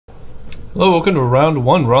Hello, welcome to round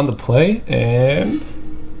one. We're on the play, and...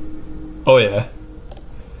 oh yeah.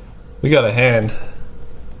 We got a hand.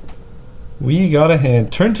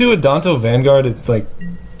 Turn 2 Adanto Vanguard is like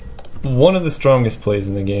one of the strongest plays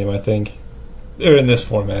in the game, I think. Or in this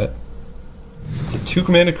format. It's a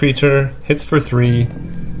 2-mana creature, hits for 3,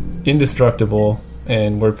 indestructible,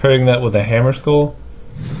 and we're pairing that with a Hammer Skull.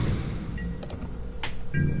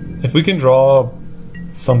 If we can draw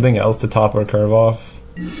something else to top our curve off,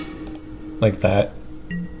 like that,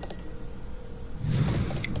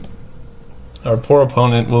 our poor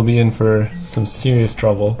opponent will be in for some serious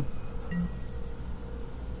trouble.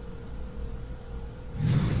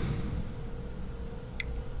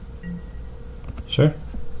 Sure.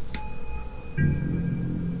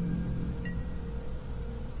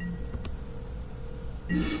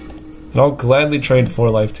 And I'll gladly trade 4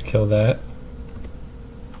 life to kill that.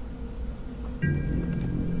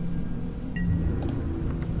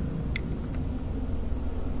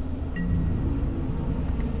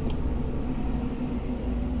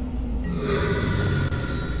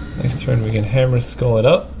 Next turn we can Hammer Skull it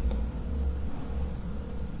up.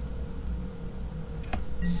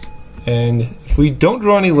 And if we don't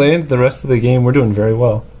draw any lands the rest of the game, we're doing very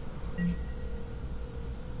well.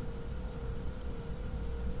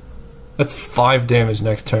 That's 5 damage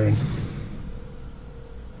next turn.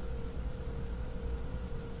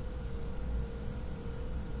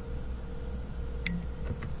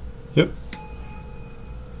 Yep.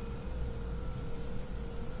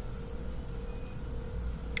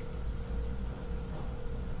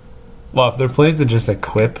 Wow, if their plays to just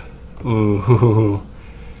equip. Ooh.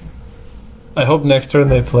 I hope next turn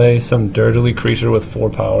they play some dirtily creature with 4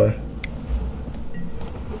 power.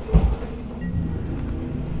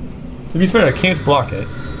 To be fair, I can't block it.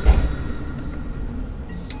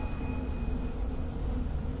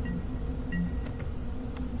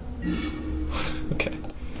 Okay.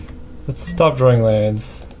 Let's stop drawing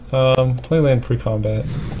lands. Play land pre-combat.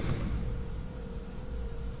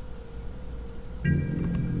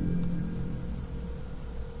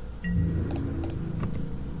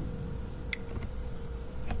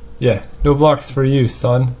 Yeah, no blocks for you,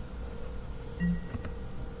 son.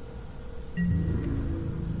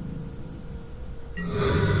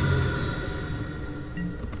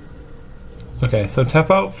 Okay, so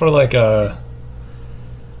tap out for like a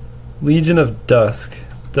Legion of Dusk,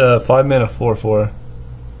 the 5-mana 4/4.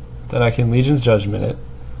 Then I can Legion's Judgment it.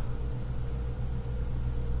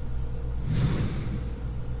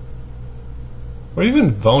 Or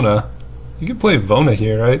even Vona. You could play Vona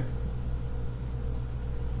here, right?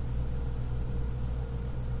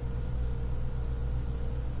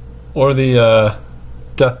 Or the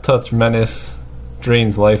Death Touch Menace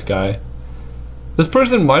Drains Life guy. This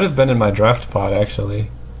person might have been in my draft pod, actually.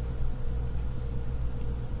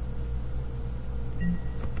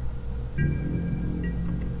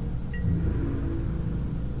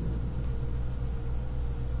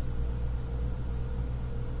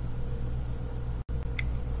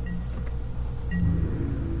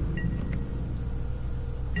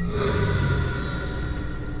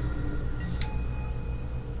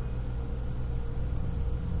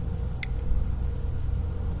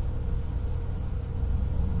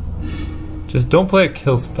 Just don't play a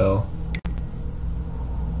kill spell.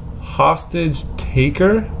 Hostage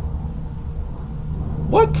Taker?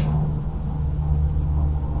 What?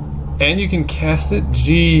 And you can cast it?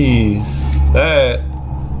 Jeez. That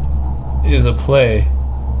is a play.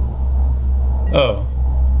 Oh.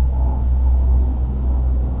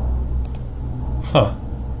 Huh.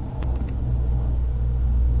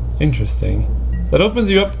 Interesting. That opens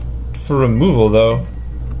you up for removal, though.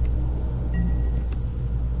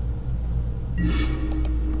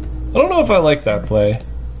 I don't know if I like that play.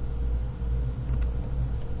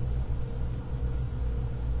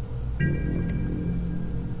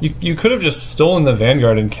 You could have just stolen the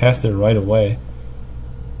Vanguard and cast it right away.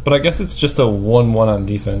 But I guess it's just a 1/1 on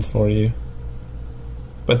defense for you.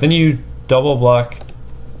 But then you double block.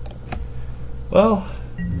 Well,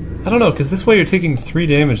 I don't know, because this way you're taking 3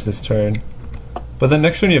 damage this turn. But then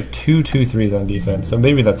next turn you have 2 2/3s on defense, so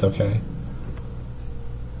maybe that's okay.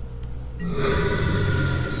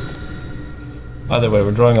 Either way,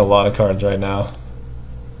 we're drawing a lot of cards right now.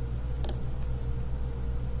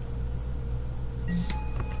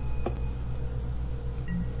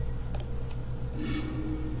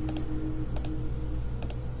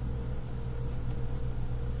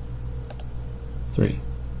 Three.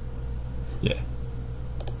 Yeah.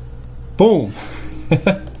 Boom!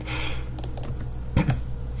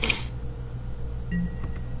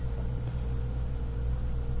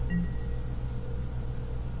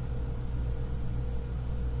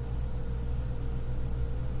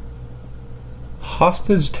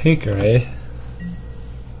 Hostage Taker, eh?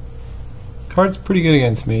 Card's pretty good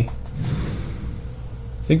against me.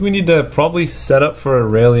 I think we need to probably set up for a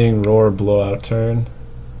Rallying Roar blowout turn.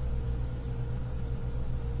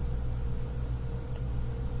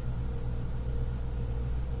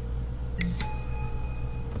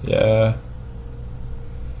 Yeah.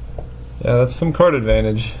 Yeah, that's some card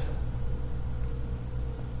advantage.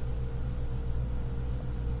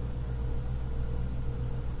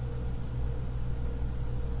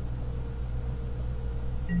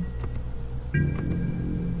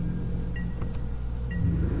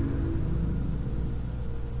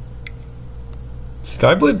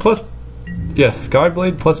 Skyblade plus... Yes,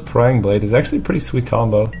 Skyblade plus Prying Blade is actually a pretty sweet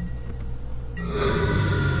combo.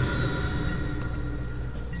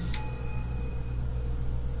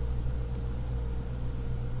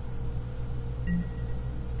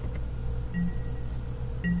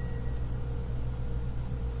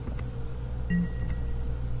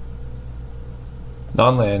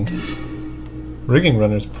 Non-land. Rigging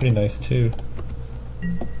Runner's pretty nice too.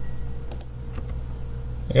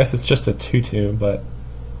 I guess it's just a 2/2, but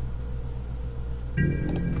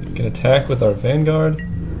we can attack with our Vanguard.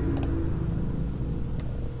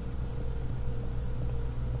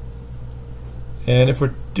 And if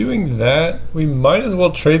we're doing that, we might as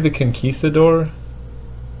well trade the Conquistador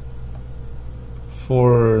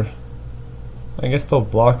for... I guess they'll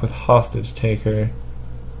block with Hostage Taker.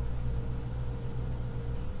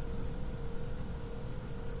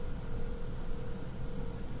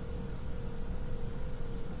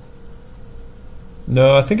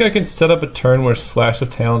 No, I think I can set up a turn where Slash of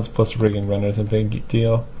Talons plus Rigging Runner is a big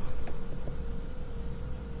deal.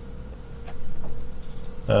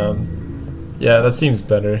 Yeah, that seems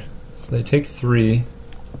better. So they take 3.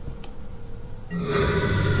 So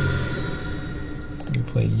we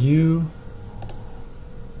play you.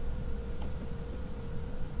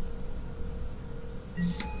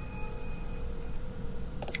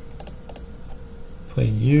 Play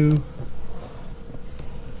you.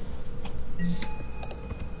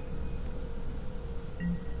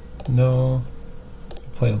 No.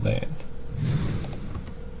 Play a land.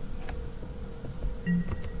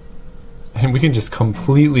 And we can just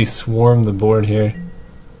completely swarm the board here.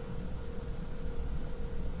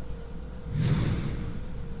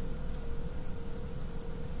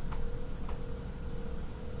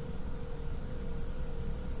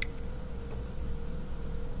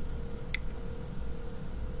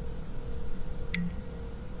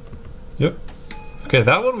 Yep. Okay,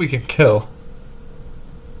 that one we can kill.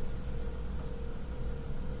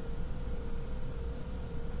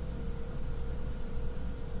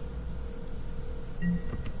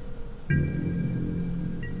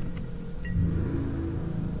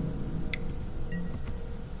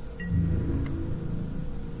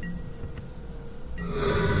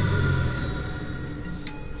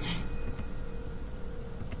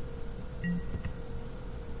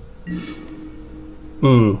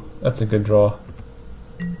 Ooh, that's a good draw.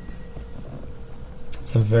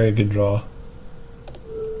 It's a very good draw.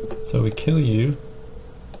 So we kill you.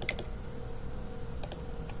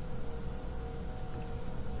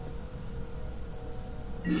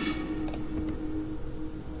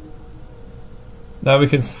 Now we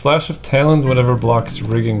can Slash of Talons whatever blocks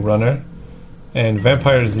Rigging Runner, and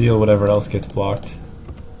Vampire Zeal whatever else gets blocked.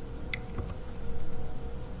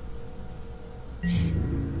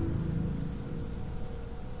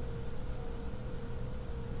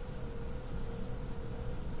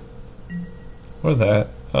 Or that.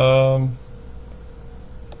 I'd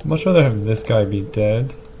much rather have this guy be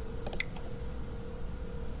dead.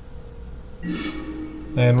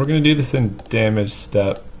 And we're gonna do this in damage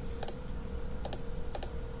step.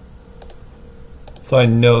 So I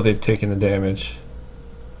know they've taken the damage.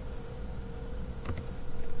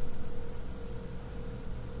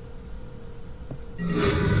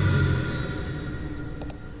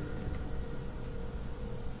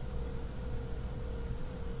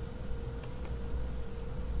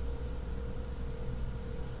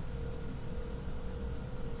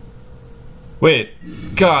 Wait,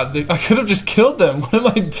 God, I could have just killed them. What am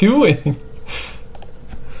I doing?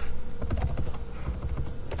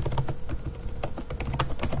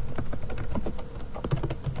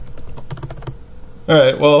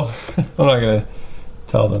 Alright, well, I'm not gonna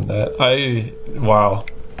tell them that. Wow.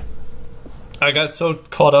 I got so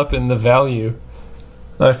caught up in the value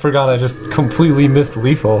that I forgot I just completely missed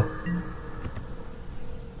lethal.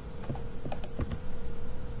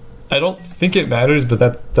 I don't think it matters, but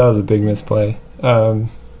that was a big misplay.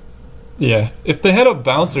 Yeah, if they had a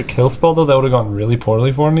bounce or kill spell though, that would have gone really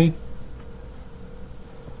poorly for me.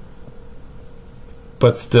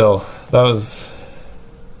 But still, that was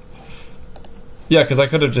Yeah, because I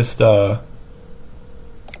could have just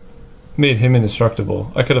made him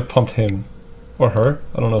indestructible. I could have pumped him. Or her.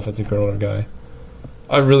 I don't know if it's a girl or a guy.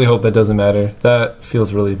 I really hope that doesn't matter. That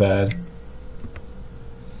feels really bad.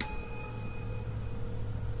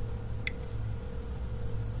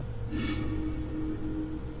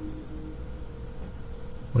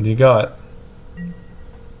 What do you got?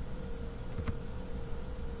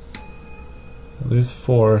 I lose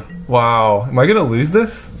 4. Wow. Am I gonna lose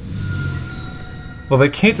this? Well, they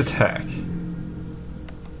can't attack.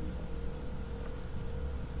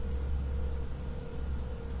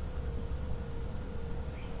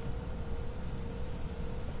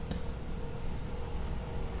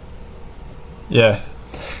 Yeah.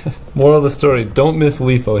 Moral of the story, don't miss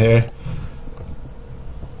lethal here.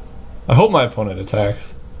 I hope my opponent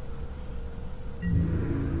attacks.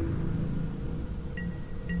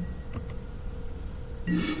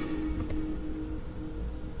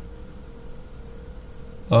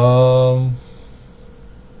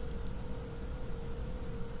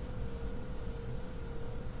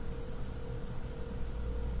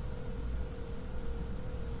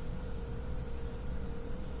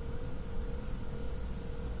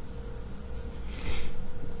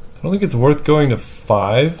 I don't think it's worth going to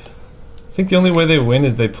 5. I think the only way they win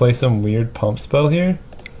is they play some weird pump spell here.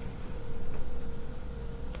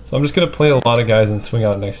 So I'm just going to play a lot of guys and swing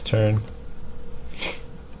out next turn.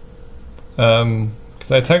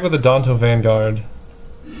 Because I attack with a Danto Vanguard.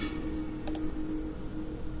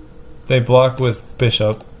 They block with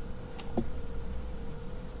Bishop.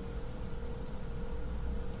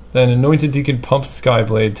 Then Anointed Deacon pumps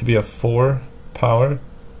Skyblade to be a 4 power.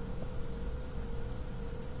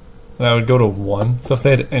 And I would go to 1. So if they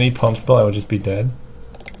had any pump spell, I would just be dead.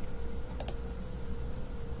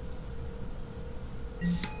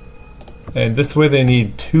 And this way they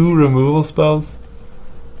need 2 removal spells.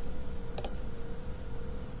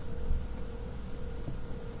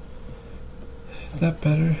 Is that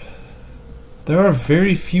better? There are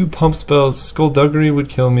very few pump spells. Skullduggery would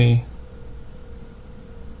kill me.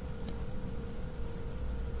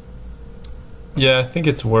 Yeah, I think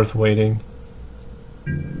it's worth waiting.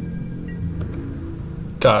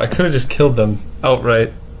 God, I could have just killed them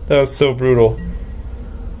outright. That was so brutal.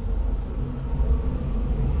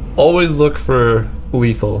 Always look for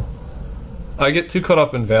lethal. I get too caught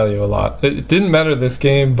up in value a lot. It didn't matter this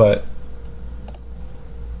game, but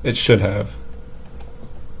it should have.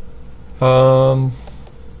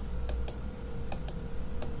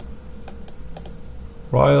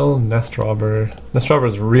 Royal Nestrobber. Nestrobber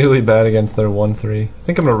is really bad against their 1-3. I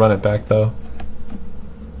think I'm gonna run it back though.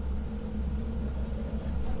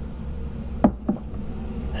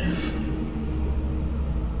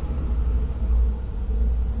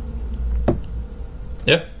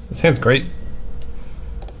 Yeah, this hand's great.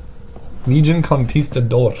 Legion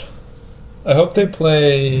Conquistador. I hope they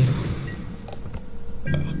play...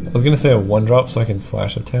 I was gonna say a 1-drop so I can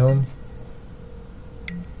slash a Talons.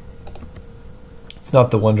 It's not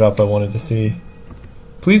the 1-drop I wanted to see.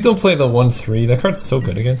 Please don't play the 1-3. That card's so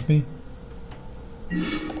good against me.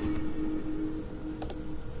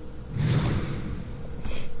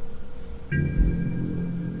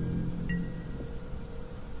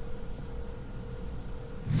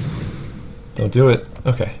 Don't do it.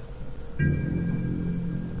 Okay.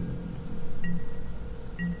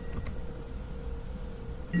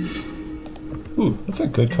 Ooh, that's a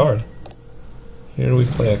good card. Here we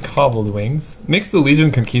play a Cobbled Wings. Makes the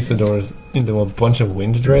Legion Conquistadors into a bunch of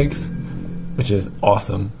Wind Drakes, which is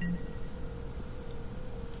awesome.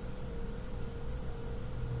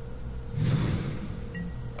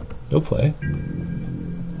 No play.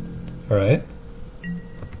 Alright.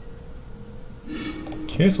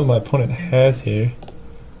 Curious what my opponent has here.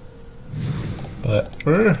 But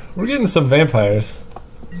we're getting some vampires.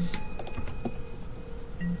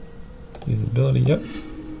 Usability, yep.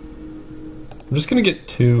 I'm just gonna get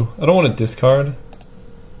 2. I don't want to discard.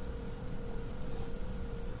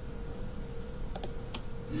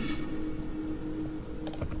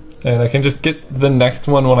 And I can just get the next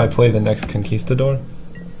one when I play the next Conquistador.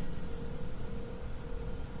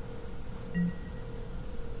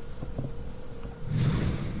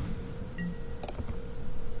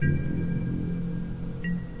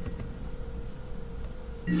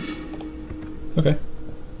 Okay.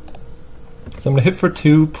 So I'm going to hit for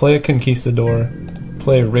 2, play a Conquistador,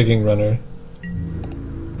 play a Rigging Runner.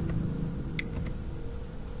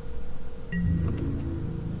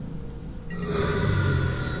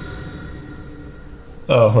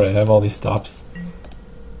 Oh, right, I have all these stops.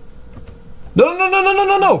 No, no, no, no, no,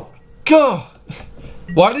 no, no! God!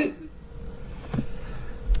 Why did...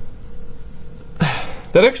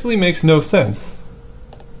 That actually makes no sense.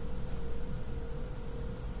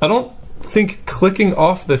 think clicking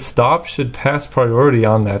off the stop should pass priority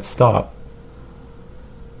on that stop.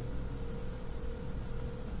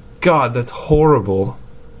 God, that's horrible.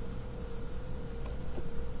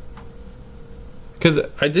 Because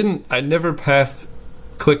I never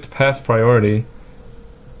clicked pass priority.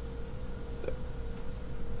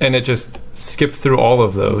 And it just skipped through all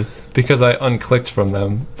of those because I unclicked from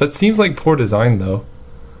them. That seems like poor design though.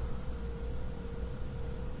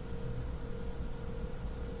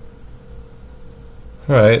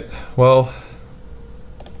 Alright, well,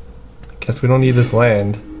 guess we don't need this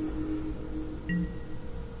land.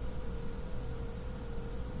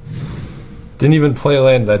 Didn't even play a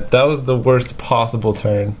land. That was the worst possible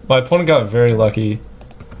turn. My opponent got very lucky.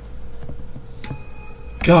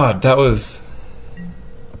 God, that was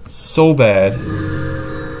so bad.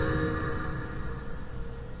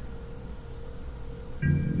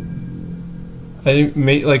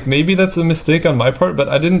 Maybe that's a mistake on my part, but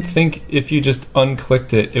I didn't think if you just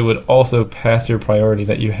unclicked it, it would also pass your priority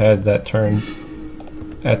that you had that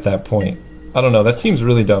turn at that point. I don't know, that seems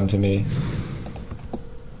really dumb to me.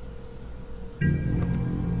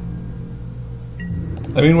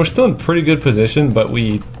 I mean, we're still in pretty good position, but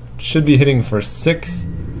we should be hitting for 6.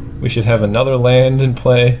 We should have another land in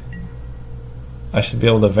play. I should be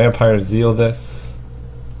able to Vampire Zeal this.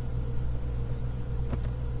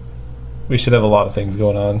 We should have a lot of things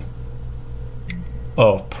going on.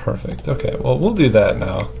 Oh, perfect. Okay, well, we'll do that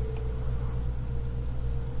now.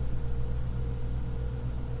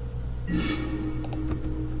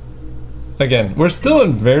 Again, we're still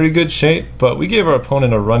in very good shape, but we gave our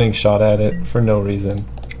opponent a running shot at it for no reason.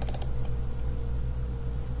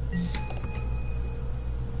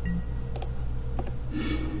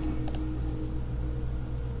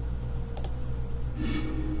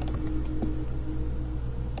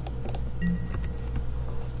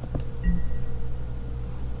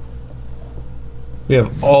 We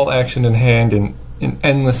have all action in hand in an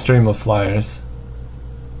endless stream of flyers.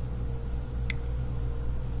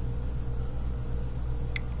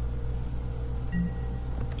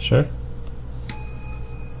 Sure.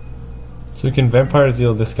 So we can Vampire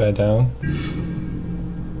Zeal this guy down.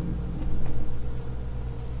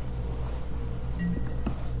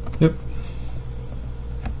 Yep.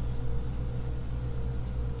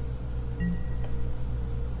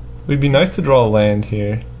 It'd be nice to draw a land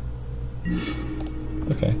here.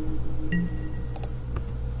 Okay.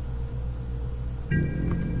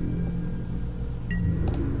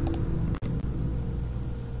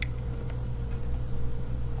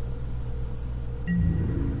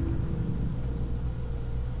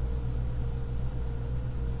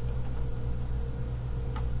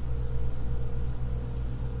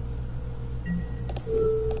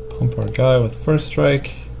 Pump our guy with first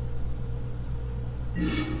strike.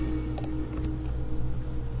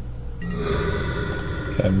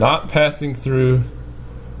 Okay, I'm not passing through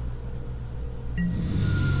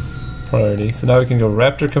priority, so now we can go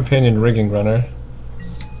Raptor Companion, Rigging Runner.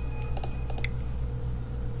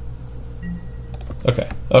 Okay,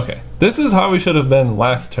 okay. This is how we should have been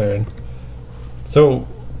last turn. So,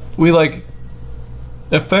 we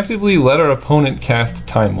effectively let our opponent cast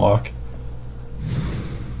Time Walk.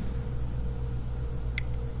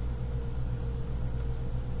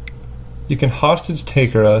 You can Hostage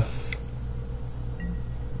Taker us.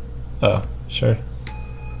 Oh, sure.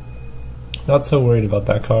 Not so worried about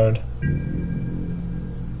that card.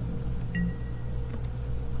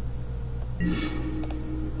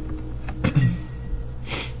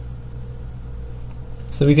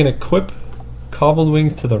 So we can equip Cobbled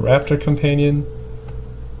Wings to the Raptor Companion.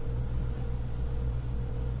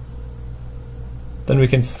 Then we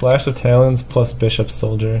can Slash of Talons plus Bishop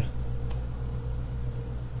Soldier.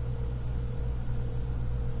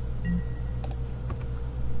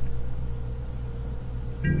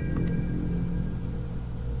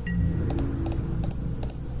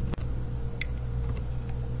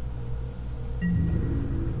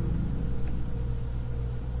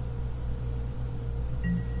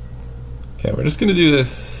 Okay, we're just gonna do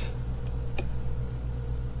this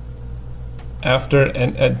after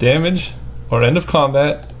and at damage or end of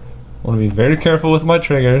combat. I want to be very careful with my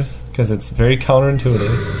triggers because it's very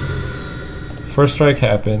counterintuitive. First strike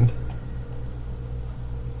happened,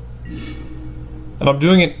 and I'm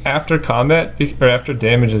doing it after combat or after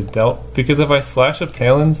damage is dealt, because if I Slash of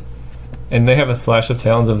Talons and they have a Slash of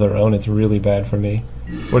Talons of their own, it's really bad for me.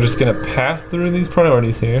 We're just gonna pass through these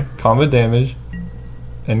priorities here. Combat damage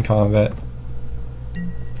and combat.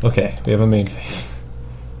 Okay, we have a main phase.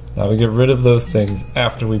 Now we get rid of those things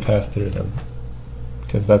after we pass through them,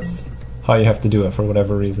 because that's how you have to do it for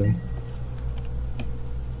whatever reason.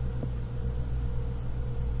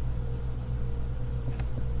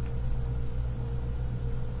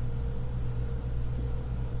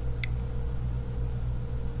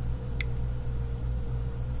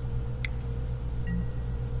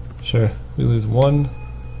 Sure, we lose 1.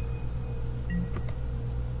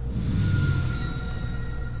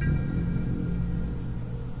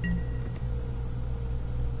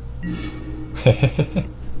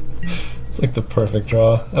 It's like the perfect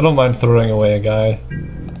draw. I don't mind throwing away a guy.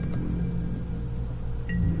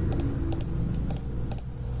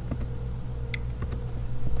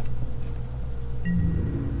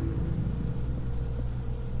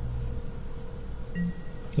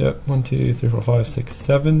 Yep, 1, 2, 3, 4, 5, 6,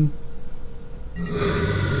 7.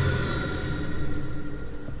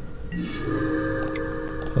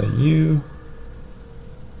 Play you.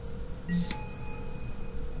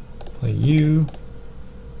 Play you.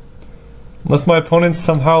 Unless my opponent's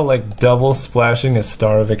somehow like double splashing a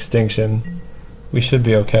Star of Extinction, we should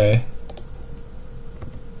be okay.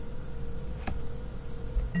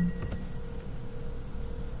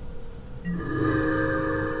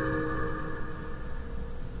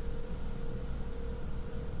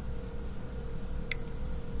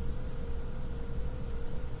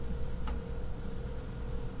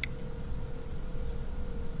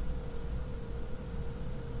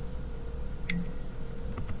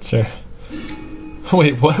 Sure.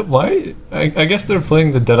 Wait, what? Why? I guess they're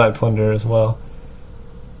playing the Deadeye Plunder as well.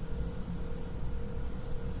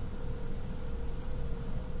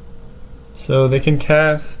 So they can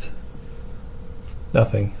cast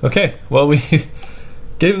nothing. Okay, well we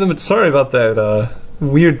gave them. Sorry about that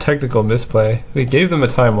weird technical misplay. We gave them a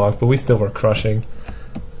time lock, but we still were crushing.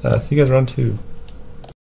 See you guys round 2.